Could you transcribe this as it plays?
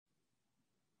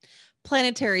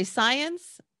Planetary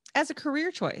science as a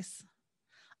career choice.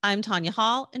 I'm Tanya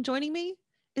Hall, and joining me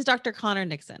is Dr. Connor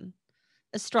Nixon,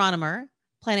 astronomer,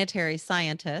 planetary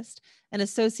scientist, and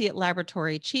associate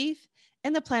laboratory chief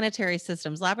in the Planetary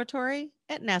Systems Laboratory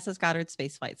at NASA's Goddard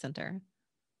Space Flight Center.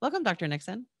 Welcome, Dr.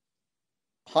 Nixon.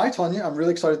 Hi, Tanya. I'm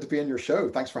really excited to be on your show.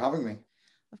 Thanks for having me.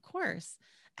 Of course.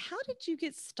 How did you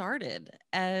get started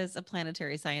as a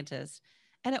planetary scientist?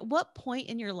 And at what point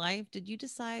in your life did you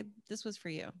decide this was for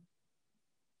you?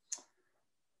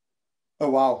 Oh,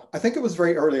 wow. I think it was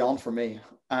very early on for me.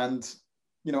 And,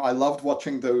 I loved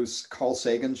watching those Carl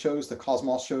Sagan shows, the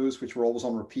Cosmos shows, which were always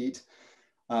on repeat.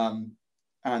 Um,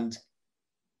 and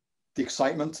the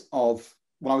excitement of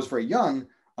when I was very young,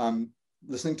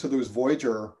 listening to those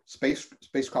Voyager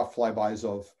spacecraft flybys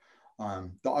of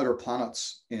the outer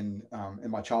planets in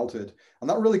my childhood. And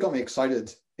that really got me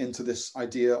excited into this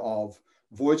idea of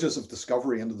voyages of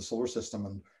discovery into the solar system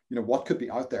and, what could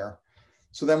be out there.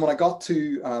 So then when I got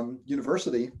to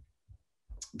university,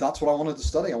 that's what I wanted to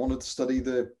study. I wanted to study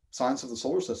the science of the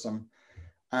solar system.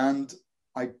 And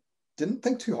I didn't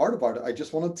think too hard about it. I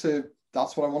just wanted to,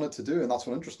 that's what I wanted to do. And that's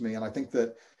what interested me. And I think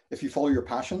that if you follow your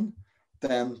passion,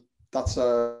 then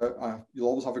you'll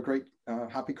always have a great,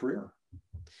 happy career.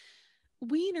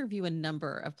 We interview a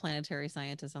number of planetary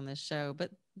scientists on this show,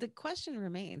 but the question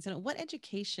remains, what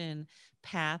education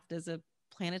path does a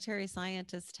planetary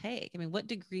scientist take? What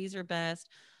degrees are best?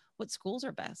 What schools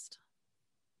are best?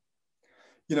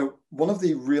 One of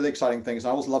the really exciting things, I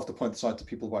always love to point this out to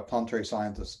people about planetary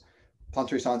science, is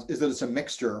that it's a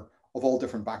mixture of all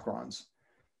different backgrounds.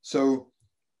 So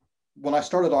when I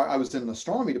started out, I was in an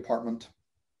astronomy department,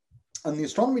 and the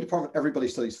astronomy department, everybody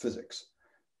studies physics.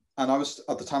 And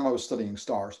at the time I was studying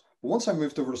stars. But once I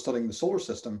moved over to studying the solar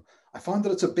system, I found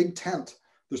that it's a big tent.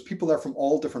 There's people there from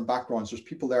all different backgrounds. There's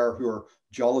people there who are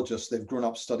geologists. They've grown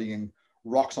up studying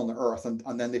rocks on the Earth,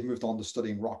 and then they've moved on to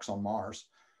studying rocks on Mars.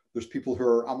 There's people who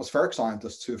are atmospheric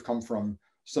scientists who have come from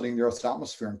studying the Earth's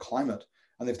atmosphere and climate,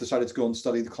 and they've decided to go and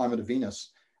study the climate of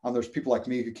Venus. And there's people like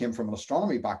me who came from an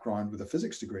astronomy background with a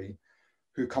physics degree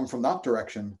who come from that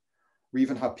direction. We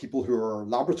even have people who are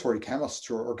laboratory chemists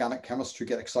or organic chemists who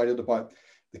get excited about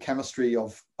the chemistry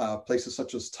of places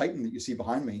such as Titan that you see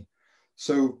behind me.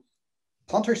 So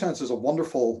planetary science is a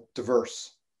wonderful,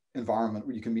 diverse environment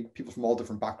where you can meet people from all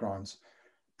different backgrounds.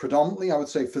 Predominantly, I would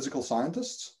say physical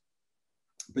scientists,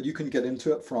 but you can get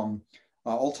into it from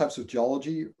all types of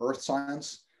geology, earth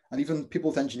science, and even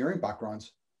people with engineering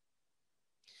backgrounds.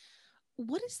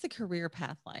 What is the career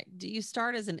path like? Do you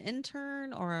start as an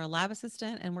intern or a lab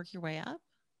assistant and work your way up?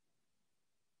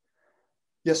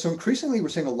 Yeah, so increasingly we're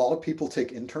seeing a lot of people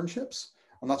take internships,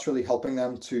 and that's really helping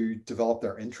them to develop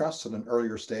their interests at an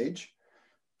earlier stage.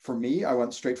 For me, I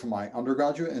went straight from my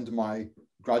undergraduate into my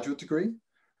graduate degree,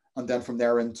 and then from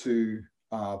there into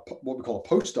what we call a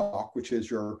postdoc, which is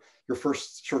your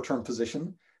first short-term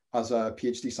position as a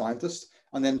PhD scientist,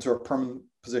 and then to a permanent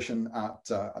position at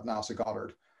NASA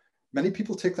Goddard. Many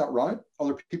people take that route.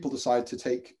 Other people decide to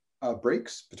take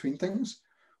breaks between things.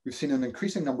 We've seen an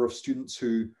increasing number of students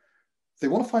who they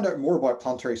want to find out more about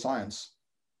planetary science,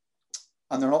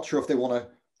 and they're not sure if they want to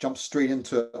jump straight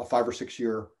into a 5 or 6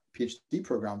 year PhD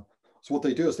program. So what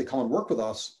they do is they come and work with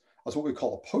us as what we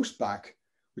call a postbac,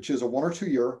 which is a 1 or 2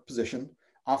 year position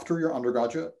after your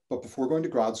undergraduate, but before going to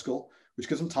grad school, which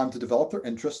gives them time to develop their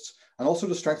interests and also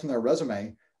to strengthen their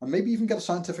resume and maybe even get a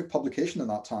scientific publication in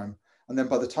that time. And then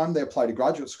by the time they apply to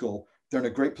graduate school, they're in a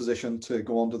great position to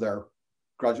go on to their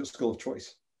graduate school of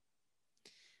choice.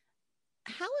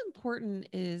 How important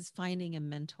is finding a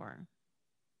mentor?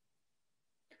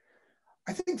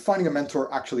 I think finding a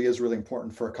mentor actually is really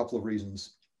important for a couple of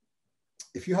reasons.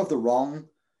 If you have the wrong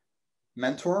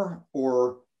mentor,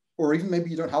 or even maybe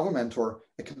you don't have a mentor,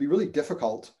 it can be really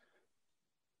difficult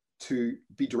to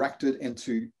be directed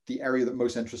into the area that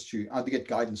most interests you and to get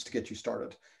guidance to get you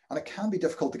started. And it can be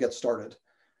difficult to get started.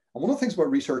 And one of the things about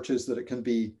research is that it can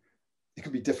be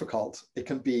difficult. It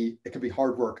can be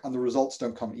hard work, and the results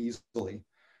don't come easily.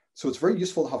 So it's very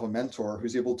useful to have a mentor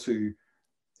who's able to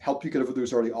help you get over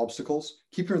those early obstacles,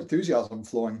 keep your enthusiasm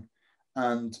flowing,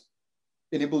 and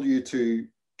enable you to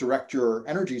direct your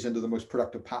energies into the most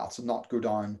productive paths and not go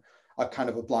down a kind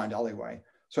of a blind alleyway.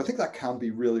 So I think that can be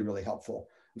really, really helpful.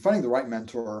 And finding the right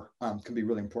mentor can be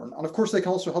really important. And of course, they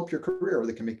can also help your career.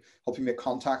 They can help you make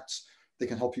contacts. They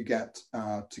can help you get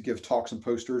to give talks and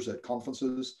posters at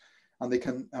conferences, and they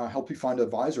can help you find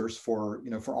advisors for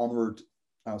onward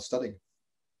study.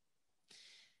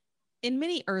 In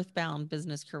many earthbound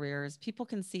business careers, people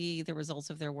can see the results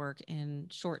of their work in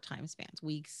short time spans,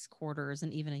 weeks, quarters,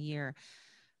 and even a year.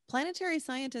 planetary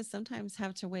scientists sometimes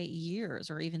have to wait years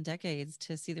or even decades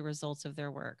to see the results of their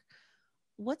work.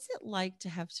 What's it like to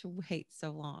have to wait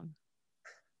so long?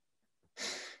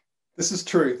 This is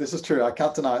true. This is true. I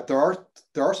can't deny it. There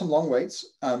are some long waits.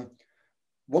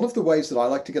 One of the ways that I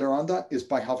like to get around that is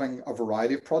by having a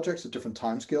variety of projects at different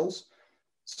timescales.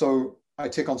 So I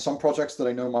take on some projects that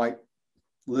I know might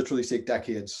literally take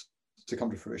decades to come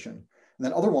to fruition, and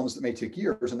then other ones that may take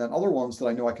years, and then other ones that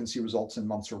I know I can see results in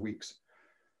months or weeks.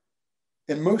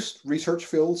 In most research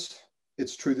fields,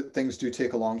 it's true that things do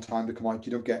take a long time to come out.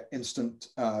 You don't get instant,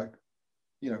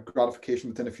 gratification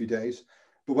within a few days.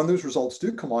 But when those results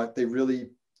do come out, they really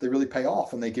pay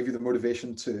off, and they give you the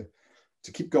motivation to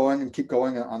keep going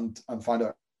and find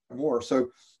out more. So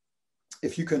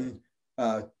if you can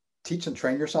teach and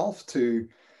train yourself to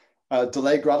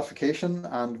delay gratification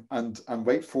and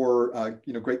wait for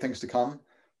great things to come,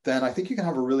 then I think you can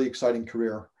have a really exciting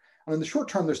career. And in the short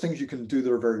term, there's things you can do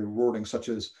that are very rewarding, such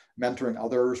as mentoring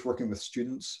others, working with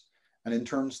students and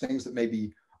interns, things that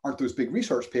maybe aren't those big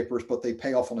research papers, but they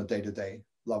pay off on a day-to-day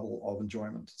level of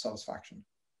enjoyment, satisfaction.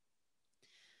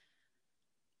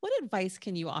 What advice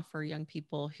can you offer young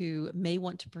people who may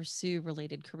want to pursue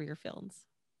related career fields?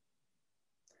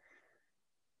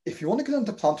 If you want to get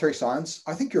into planetary science,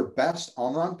 I think your best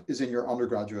on-ramp is in your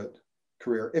undergraduate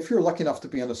career. If you're lucky enough to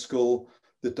be in a school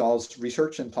that does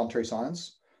research in planetary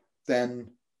science, then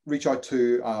reach out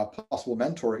to a possible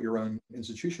mentor at your own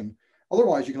institution.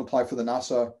 Otherwise, you can apply for the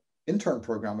NASA intern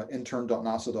program at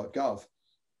intern.nasa.gov.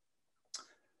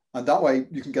 And that way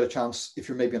you can get a chance, if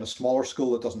you're maybe in a smaller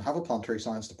school that doesn't have a planetary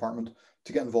science department,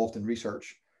 to get involved in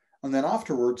research. And then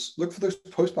afterwards, look for those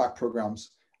postbac programs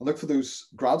and look for those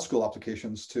grad school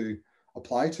applications to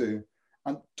apply to,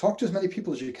 and talk to as many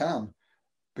people as you can.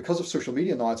 Because of social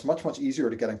media now, it's much, much easier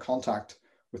to get in contact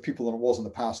with people than it was in the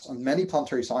past. And many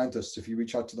planetary scientists, if you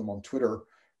reach out to them on Twitter,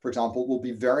 for example, will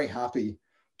be very happy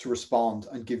to respond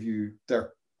and give you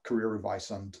their career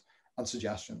advice and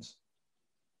suggestions.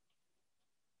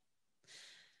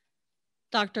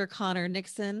 Dr. Connor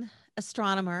Nixon,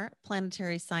 astronomer,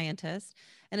 planetary scientist,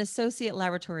 and associate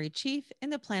laboratory chief in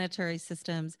the Planetary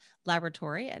Systems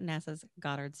Laboratory at NASA's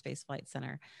Goddard Space Flight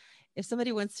Center. If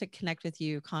somebody wants to connect with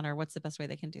you, Connor, what's the best way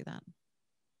they can do that?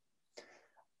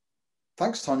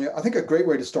 Thanks, Tanya. I think a great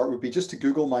way to start would be just to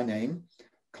Google my name,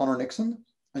 Connor Nixon,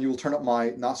 and you will turn up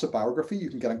my NASA biography. You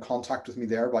can get in contact with me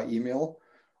there by email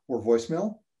or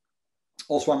voicemail.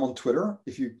 Also, I'm on Twitter.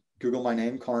 If you Google my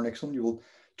name, Connor Nixon, you will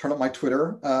turn up my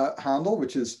Twitter handle,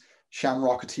 which is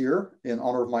Shamrocketeer, in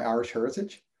honor of my Irish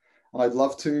heritage. And I'd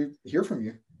love to hear from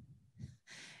you.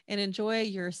 And enjoy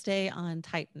your stay on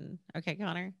Titan. Okay,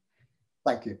 Connor?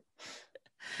 Thank you.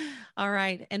 All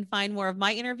right. And find more of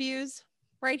my interviews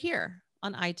right here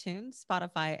on iTunes,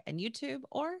 Spotify, and YouTube,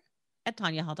 or at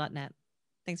tanyahall.net.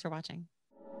 Thanks for watching.